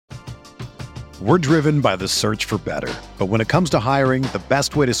We're driven by the search for better. But when it comes to hiring, the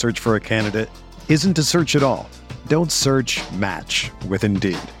best way to search for a candidate isn't to search at all. Don't search, match with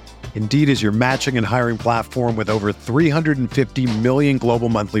Indeed. Indeed is your matching and hiring platform with over 350 million global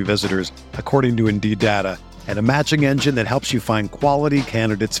monthly visitors, according to Indeed data, and a matching engine that helps you find quality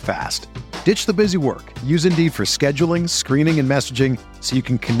candidates fast. Ditch the busy work. Use Indeed for scheduling, screening, and messaging so you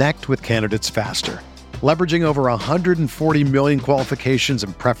can connect with candidates faster. Leveraging over 140 million qualifications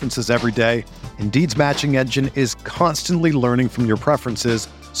and preferences every day, Indeed's matching engine is constantly learning from your preferences,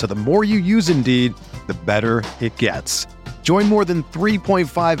 so the more you use Indeed, the better it gets. Join more than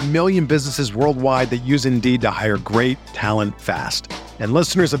 3.5 million businesses worldwide that use Indeed to hire great talent fast. And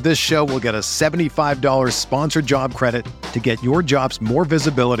listeners of this show will get a $75 sponsored job credit to get your jobs more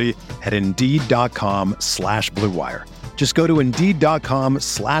visibility at Indeed.com/Blue Wire. Just go to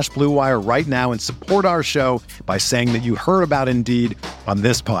Indeed.com/Blue Wire right now and support our show by saying that you heard about Indeed on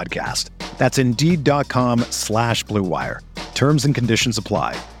this podcast. That's Indeed.com/Blue Wire. Terms and conditions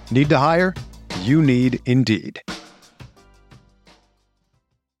apply. Need to hire? You need Indeed.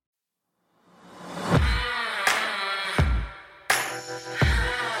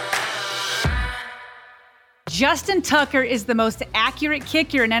 Justin Tucker is the most accurate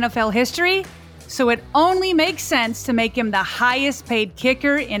kicker in NFL history, so it only makes sense to make him the highest paid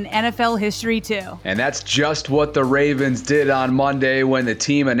kicker in NFL history too. And that's just what the Ravens did on Monday when the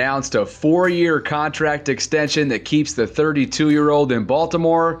team announced a 4-year contract extension that keeps the 32-year-old in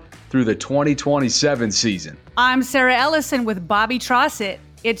Baltimore through the 2027 season. I'm Sarah Ellison with Bobby Trossett.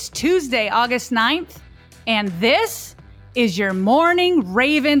 It's Tuesday, August 9th, and this is your Morning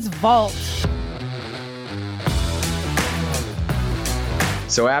Ravens Vault.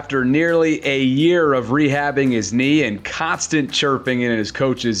 So after nearly a year of rehabbing his knee and constant chirping in his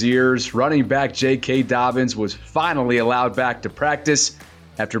coach's ears, running back J.K. Dobbins was finally allowed back to practice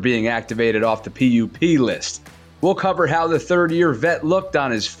after being activated off the PUP list. We'll cover how the third-year vet looked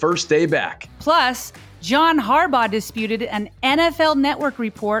on his first day back. Plus, John Harbaugh disputed an NFL Network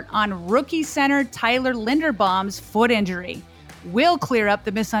report on rookie center Tyler Linderbaum's foot injury. We'll clear up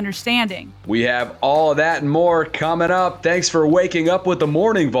the misunderstanding. We have all of that and more coming up. Thanks for waking up with the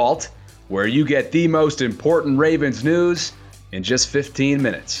Morning Vault, where you get the most important Ravens news in just 15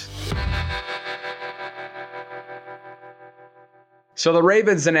 minutes. So the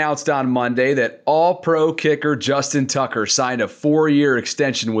Ravens announced on Monday that All-Pro kicker Justin Tucker signed a 4-year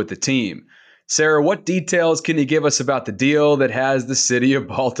extension with the team. Sarah, what details can you give us about the deal that has the city of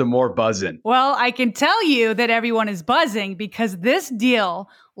Baltimore buzzing? Well, I can tell you that everyone is buzzing because this deal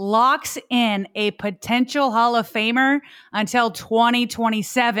locks in a potential Hall of Famer until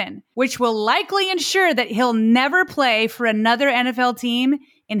 2027, which will likely ensure that he'll never play for another NFL team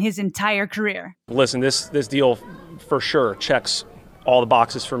in his entire career. Listen, this deal for sure checks all the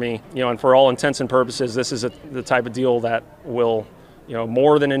boxes for me. And for all intents and purposes, this is the type of deal that will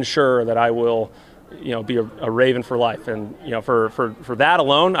more than ensure that I will, be a Raven for life. And, for that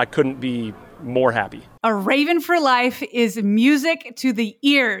alone, I couldn't be more happy. A Raven for life is music to the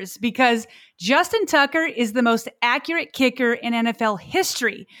ears because Justin Tucker is the most accurate kicker in NFL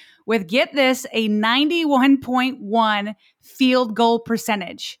history with, get this, a 91.1 field goal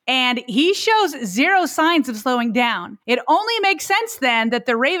percentage. And he shows zero signs of slowing down. It only makes sense then that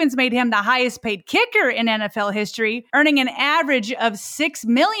the Ravens made him the highest paid kicker in NFL history, earning an average of $6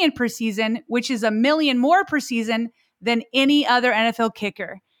 million per season, which is $1 million more per season than any other NFL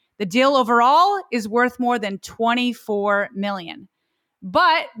kicker. The deal overall is worth more than $24 million.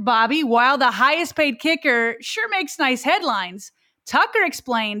 But, Bobby, while the highest paid kicker sure makes nice headlines, Tucker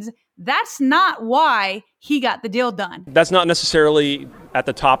explains that's not why he got the deal done. That's not necessarily at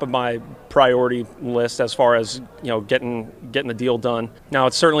the top of my priority list as far as, getting the deal done. Now,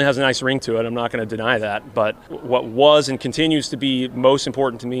 it certainly has a nice ring to it. I'm not going to deny that. But what was and continues to be most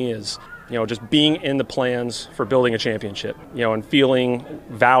important to me is, just being in the plans for building a championship, and feeling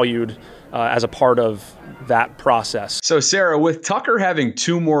valued as a part of that process. So, Sarah, with Tucker having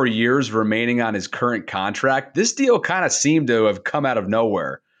 2 more years remaining on his current contract, this deal kind of seemed to have come out of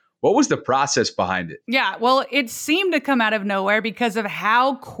nowhere. What was the process behind it? Yeah, well, it seemed to come out of nowhere because of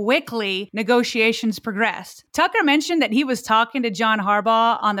how quickly negotiations progressed. Tucker mentioned that he was talking to John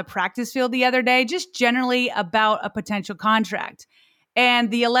Harbaugh on the practice field the other day, just generally about a potential contract. And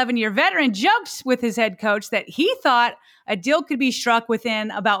the 11-year veteran joked with his head coach that he thought a deal could be struck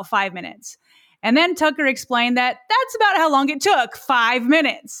within about 5 minutes. And then Tucker explained that that's about how long it took, 5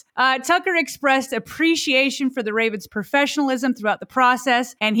 minutes. Tucker expressed appreciation for the Ravens' professionalism throughout the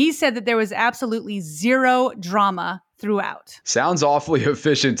process, and he said that there was absolutely zero drama throughout. Sounds awfully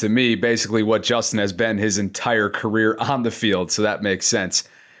efficient to me, basically what Justin has been his entire career on the field, so that makes sense.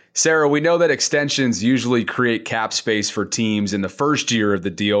 Sarah, we know that extensions usually create cap space for teams in the first year of the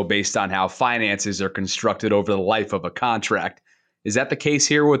deal based on how finances are constructed over the life of a contract. Is that the case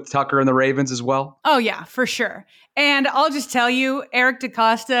here with Tucker and the Ravens as well? Oh, yeah, for sure. And I'll just tell you, Eric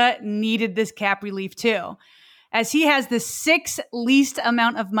DeCosta needed this cap relief too, as he has the sixth least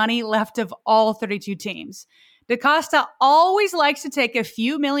amount of money left of all 32 teams. DeCosta always likes to take a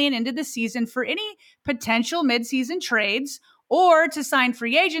few million into the season for any potential midseason trades or to sign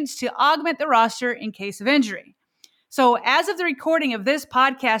free agents to augment the roster in case of injury. So as of the recording of this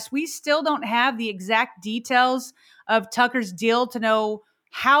podcast, we still don't have the exact details of Tucker's deal to know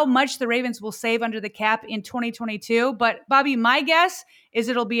how much the Ravens will save under the cap in 2022. But Bobby, my guess is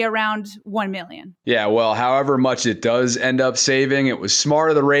it'll be around $1 million. Yeah, well, however much it does end up saving, it was smart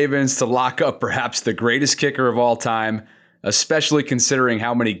of the Ravens to lock up perhaps the greatest kicker of all time, especially considering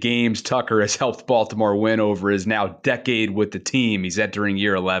how many games Tucker has helped Baltimore win over his now decade with the team. He's entering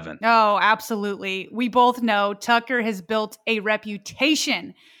year 11. Oh, absolutely. We both know Tucker has built a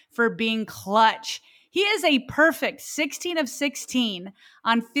reputation for being clutch. He is a perfect 16 of 16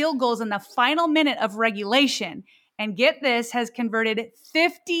 on field goals in the final minute of regulation. And get this, has converted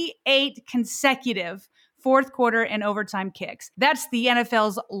 58 consecutive fourth quarter and overtime kicks. That's the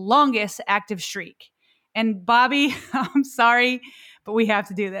NFL's longest active streak. And Bobby, I'm sorry, but we have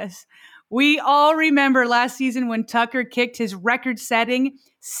to do this. We all remember last season when Tucker kicked his record-setting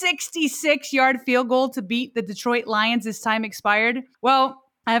 66-yard field goal to beat the Detroit Lions as time expired. Well,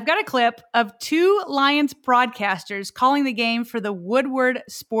 I've got a clip of two Lions broadcasters calling the game for the Woodward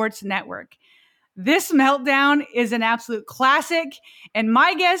Sports Network. This meltdown is an absolute classic, and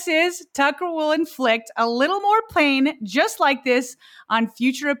my guess is Tucker will inflict a little more pain just like this on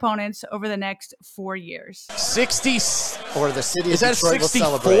future opponents over the next 4 years. 60, or the city of is that Detroit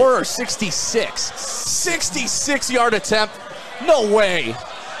 64 or 66? 66-yard attempt? No way.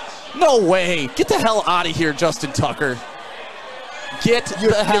 No way. Get the hell out of here, Justin Tucker. Get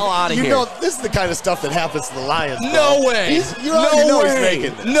the hell out of here. You know, this is the kind of stuff that happens to the Lions. Bro. No way. He's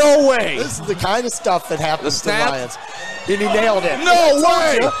making this. No way. This is the kind of stuff that happens to the snap? Lions. And he nailed it. No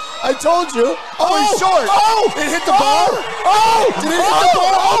way. I told you. Oh, he's short. Oh, it hit the bar. Oh, did it hit the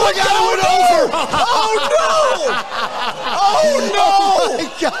bar? Oh my God, it went over. Oh no. Oh no. Oh my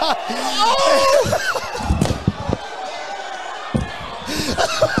God.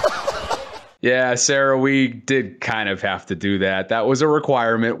 Yeah, Sarah, we did kind of have to do that. That was a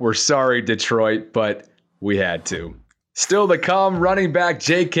requirement. We're sorry, Detroit, but we had to. Still to come, running back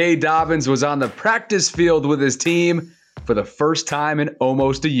J.K. Dobbins was on the practice field with his team for the first time in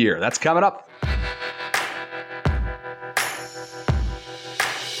almost a year. That's coming up.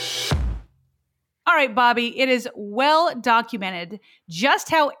 All right, Bobby, it is well documented just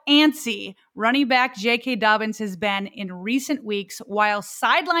how antsy running back J.K. Dobbins has been in recent weeks while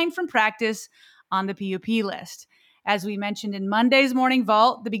sidelined from practice on the PUP list. As we mentioned in Monday's Morning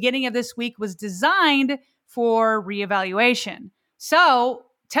Vault, the beginning of this week was designed for reevaluation. So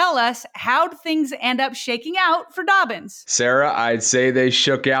tell us, how'd things end up shaking out for Dobbins? Sarah, I'd say they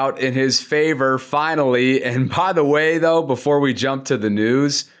shook out in his favor finally. And by the way, though, before we jump to the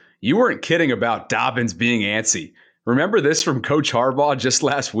news, you weren't kidding about Dobbins being antsy. Remember this from Coach Harbaugh just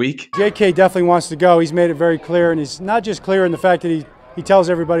last week? JK definitely wants to go. He's made it very clear, and he's not just clear in the fact that he tells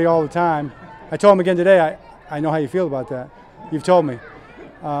everybody all the time. I told him again today, I know how you feel about that. You've told me.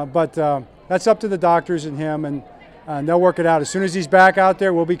 But that's up to the doctors and him, and they'll work it out. As soon as he's back out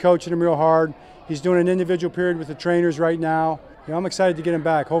there, we'll be coaching him real hard. He's doing an individual period with the trainers right now. You know, I'm excited to get him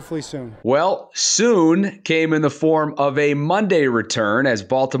back, hopefully soon. Well, soon came in the form of a Monday return as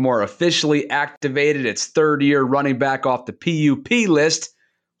Baltimore officially activated its third-year running back off the PUP list,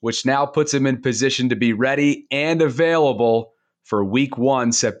 which now puts him in position to be ready and available for Week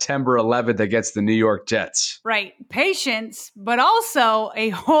 1, September 11th against the New York Jets. Right. Patience, but also a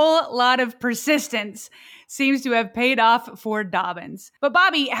whole lot of persistence seems to have paid off for Dobbins. But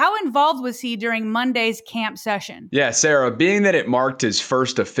Bobby, how involved was he during Monday's camp session? Yeah, Sarah, being that it marked his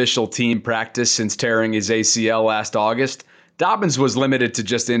first official team practice since tearing his ACL last August, Dobbins was limited to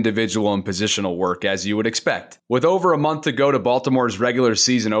just individual and positional work, as you would expect. With over a month to go to Baltimore's regular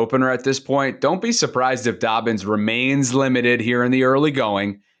season opener at this point, don't be surprised if Dobbins remains limited here in the early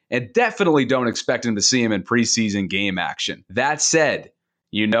going, and definitely don't expect him to see him in preseason game action. That said,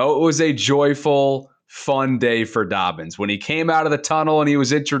 you know it was a joyful, fun day for Dobbins. When he came out of the tunnel and he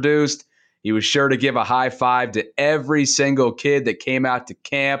was introduced, he was sure to give a high five to every single kid that came out to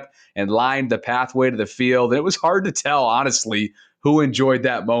camp and lined the pathway to the field. And it was hard to tell, honestly, who enjoyed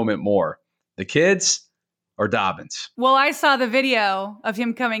that moment more, the kids or Dobbins? Well, I saw the video of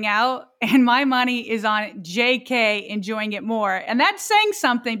him coming out, and my money is on JK enjoying it more. And that's saying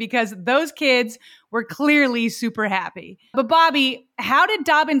something because those kids were clearly super happy. But Bobby, how did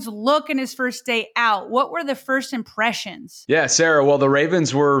Dobbins look in his first day out? What were the first impressions? Yeah, Sarah, well, the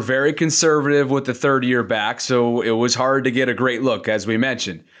Ravens were very conservative with the third year back, so it was hard to get a great look, as we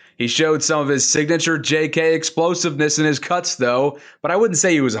mentioned. He showed some of his signature JK explosiveness in his cuts, though, but I wouldn't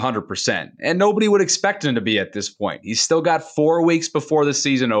say he was 100%. And nobody would expect him to be at this point. He's still got 4 weeks before the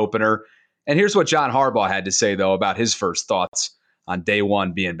season opener. And here's what John Harbaugh had to say, though, about his first thoughts on day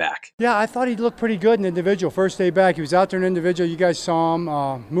one being back. Yeah, I thought he looked pretty good in individual. First day back, he was out there in individual. You guys saw him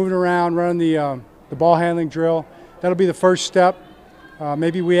moving around, running the ball handling drill. That'll be the first step.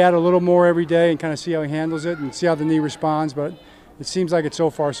 Maybe we add a little more every day and kind of see how he handles it and see how the knee responds. But it seems like it's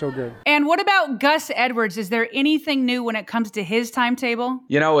so far so good. And what about Gus Edwards? Is there anything new when it comes to his timetable?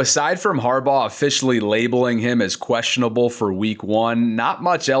 You know, aside from Harbaugh officially labeling him as questionable for week 1, not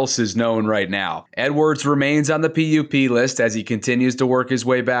much else is known right now. Edwards remains on the PUP list as he continues to work his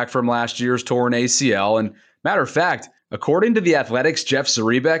way back from last year's torn ACL. And matter of fact, according to The Athletic's Jeff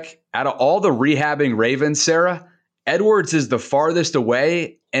Zrebiec, out of all the rehabbing Ravens, Sarah, Edwards is the farthest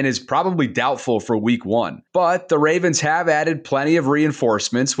away and is probably doubtful for week 1. But the Ravens have added plenty of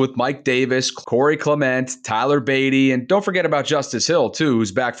reinforcements with Mike Davis, Corey Clement, Tyler Beatty, and don't forget about Justice Hill, too,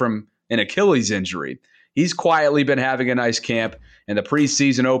 who's back from an Achilles injury. He's quietly been having a nice camp, and the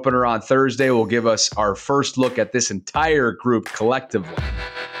preseason opener on Thursday will give us our first look at this entire group collectively.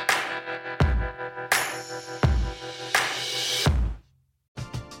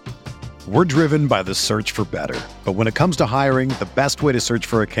 We're driven by the search for better. But when it comes to hiring, the best way to search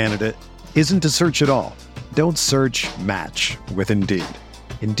for a candidate isn't to search at all. Don't search, match with Indeed.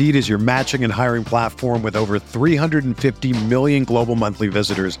 Indeed is your matching and hiring platform with over 350 million global monthly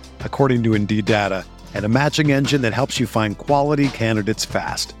visitors, according to Indeed data, and a matching engine that helps you find quality candidates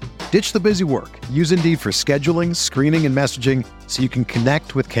fast. Ditch the busy work. Use Indeed for scheduling, screening, and messaging so you can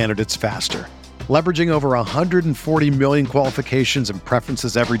connect with candidates faster. Leveraging over 140 million qualifications and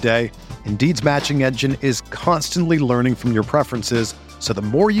preferences every day, Indeed's matching engine is constantly learning from your preferences, so the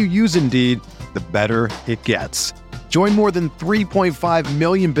more you use Indeed, the better it gets. Join more than 3.5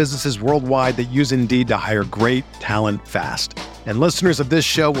 million businesses worldwide that use Indeed to hire great talent fast. And listeners of this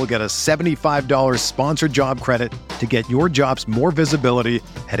show will get a $75 sponsored job credit to get your jobs more visibility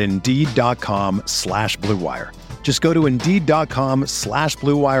at Indeed.com/Blue Wire. Just go to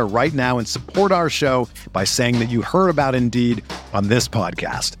Indeed.com/Blue Wire right now and support our show by saying that you heard about Indeed on this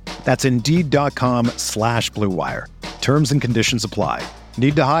podcast. That's Indeed.com/Blue Wire. Terms and conditions apply.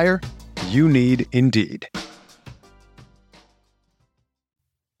 Need to hire? You need Indeed.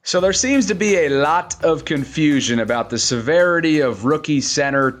 So there seems to be a lot of confusion about the severity of rookie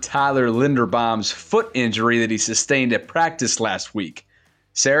center Tyler Linderbaum's foot injury that he sustained at practice last week.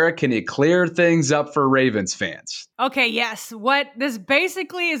 Sarah, can you clear things up for Ravens fans? Okay, yes. What this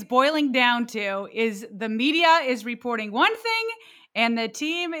basically is boiling down to is the media is reporting one thing and the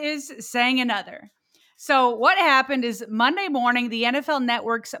team is saying another. So what happened is Monday morning, the NFL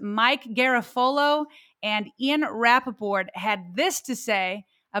Network's Mike Garafolo and Ian Rappaport had this to say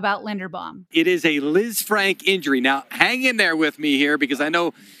about Linderbaum. It is a Liz Frank injury. Now, hang in there with me here because I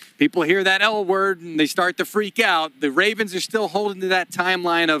know people hear that L word and they start to freak out. The Ravens are still holding to that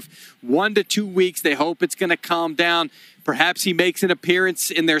timeline of 1 to 2 weeks. They hope it's going to calm down. Perhaps he makes an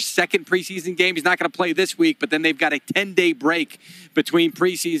appearance in their second preseason game. He's not going to play this week, but then they've got a 10-day break between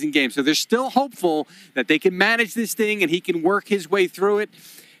preseason games. So they're still hopeful that they can manage this thing and he can work his way through it.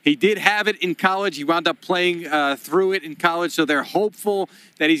 He did have it in college. He wound up playing through it in college, so they're hopeful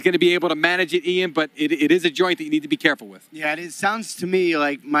that he's going to be able to manage it, Ian, but it is a joint that you need to be careful with. Yeah, it sounds to me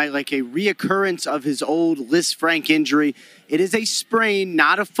like a reoccurrence of his old Liz Frank injury. It is a sprain,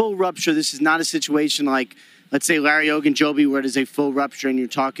 not a full rupture. This is not a situation like, let's say, Larry Ogunjobi, where it is a full rupture and you're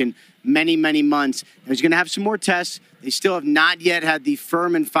talking many, many months. He's going to have some more tests. They still have not yet had the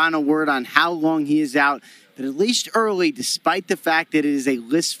firm and final word on how long he is out. But at least early, despite the fact that it is a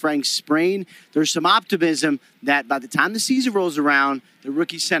Liz Frank sprain, there's some optimism that by the time the season rolls around, the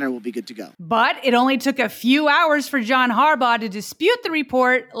rookie center will be good to go. But it only took a few hours for John Harbaugh to dispute the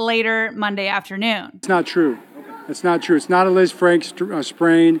report later Monday afternoon. It's not true. It's not true. It's not a Liz Frank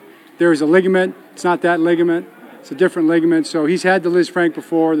sprain. There is a ligament. It's not that ligament. It's a different ligament. So he's had the Liz Frank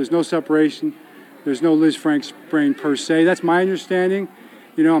before. There's no separation. There's no Liz Frank sprain per se. That's my understanding.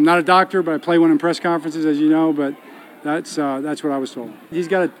 You know, I'm not a doctor, but I play one in press conferences, as you know, but that's what I was told. He's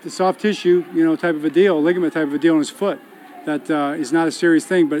got a soft tissue, type of a deal, ligament type of a deal in his foot. That is not a serious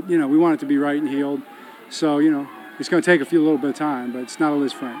thing, but, we want it to be right and healed. So, it's going to take a little bit of time, but it's not a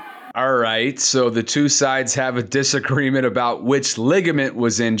Liz Frank. All right, so the two sides have a disagreement about which ligament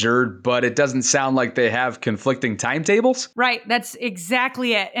was injured, but it doesn't sound like they have conflicting timetables? Right, that's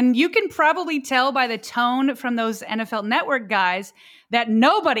exactly it. And you can probably tell by the tone from those NFL Network guys that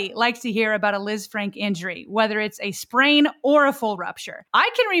nobody likes to hear about a Liz Frank injury, whether it's a sprain or a full rupture. I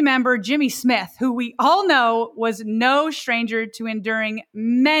can remember Jimmy Smith, who we all know was no stranger to enduring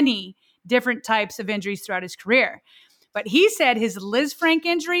many different types of injuries throughout his career. But he said his Liz Frank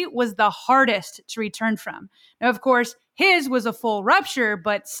injury was the hardest to return from. Now, of course, his was a full rupture,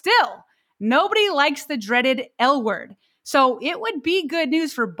 but still, nobody likes the dreaded L word. So it would be good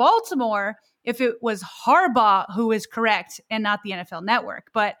news for Baltimore if it was Harbaugh who is correct and not the NFL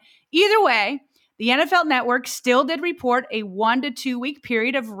Network. But either way, the NFL Network still did report a 1 to 2 week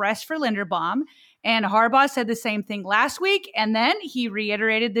period of rest for Linderbaum. And Harbaugh said the same thing last week, and then he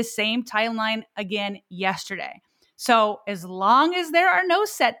reiterated the same timeline again yesterday. So as long as there are no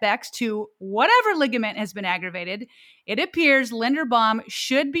setbacks to whatever ligament has been aggravated, it appears Linderbaum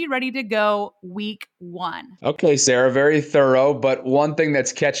should be ready to go week 1. Okay, Sarah, very thorough, but one thing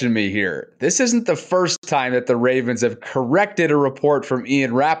that's catching me here. This isn't the first time that the Ravens have corrected a report from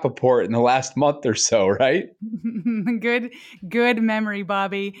Ian Rappaport in the last month or so, right? Good memory,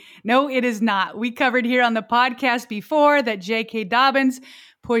 Bobby. No, it is not. We covered here on the podcast before that J.K. Dobbins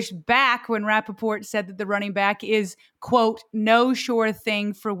pushed back when Rappaport said that the running back is, quote, no sure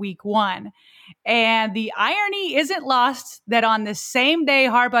thing for week 1. And the irony isn't lost that on the same day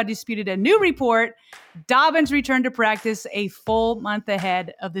Harbaugh disputed a new report, Dobbins returned to practice a full month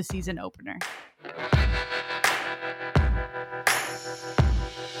ahead of the season opener.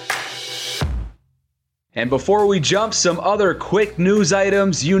 And before we jump, some other quick news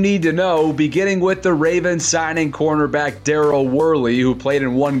items you need to know, beginning with the Ravens signing cornerback Daryl Worley, who played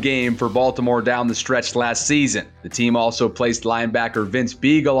in one game for Baltimore down the stretch last season. The team also placed linebacker Vince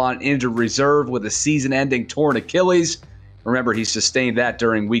Beagle on injured reserve with a season-ending torn Achilles. Remember, he sustained that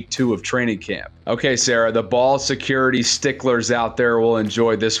during week 2 of training camp. Okay, Sarah, the ball security sticklers out there will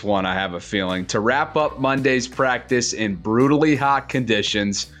enjoy this one, I have a feeling. To wrap up Monday's practice in brutally hot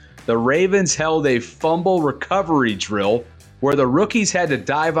conditions, the Ravens held a fumble recovery drill where the rookies had to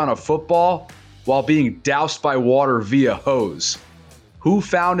dive on a football while being doused by water via hose. Who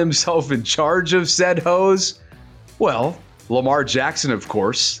found himself in charge of said hose? Well, Lamar Jackson, of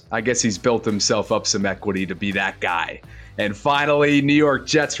course. I guess he's built himself up some equity to be that guy. And finally, New York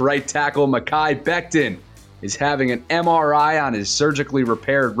Jets right tackle Mekhi Becton is having an MRI on his surgically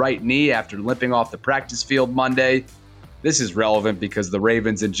repaired right knee after limping off the practice field Monday. This is relevant because the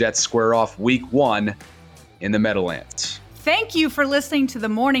Ravens and Jets square off week 1 in the Meadowlands. Thank you for listening to the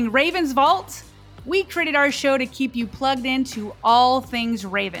Morning Ravens Vault. We created our show to keep you plugged into all things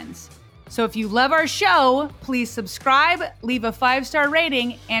Ravens. So if you love our show, please subscribe, leave a 5-star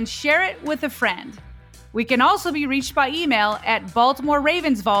rating, and share it with a friend. We can also be reached by email at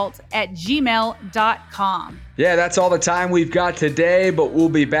baltimoreravensvault@gmail.com. Yeah, that's all the time we've got today, but we'll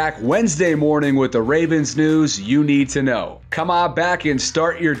be back Wednesday morning with the Ravens news you need to know. Come on back and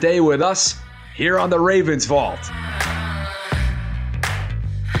start your day with us here on the Ravens Vault.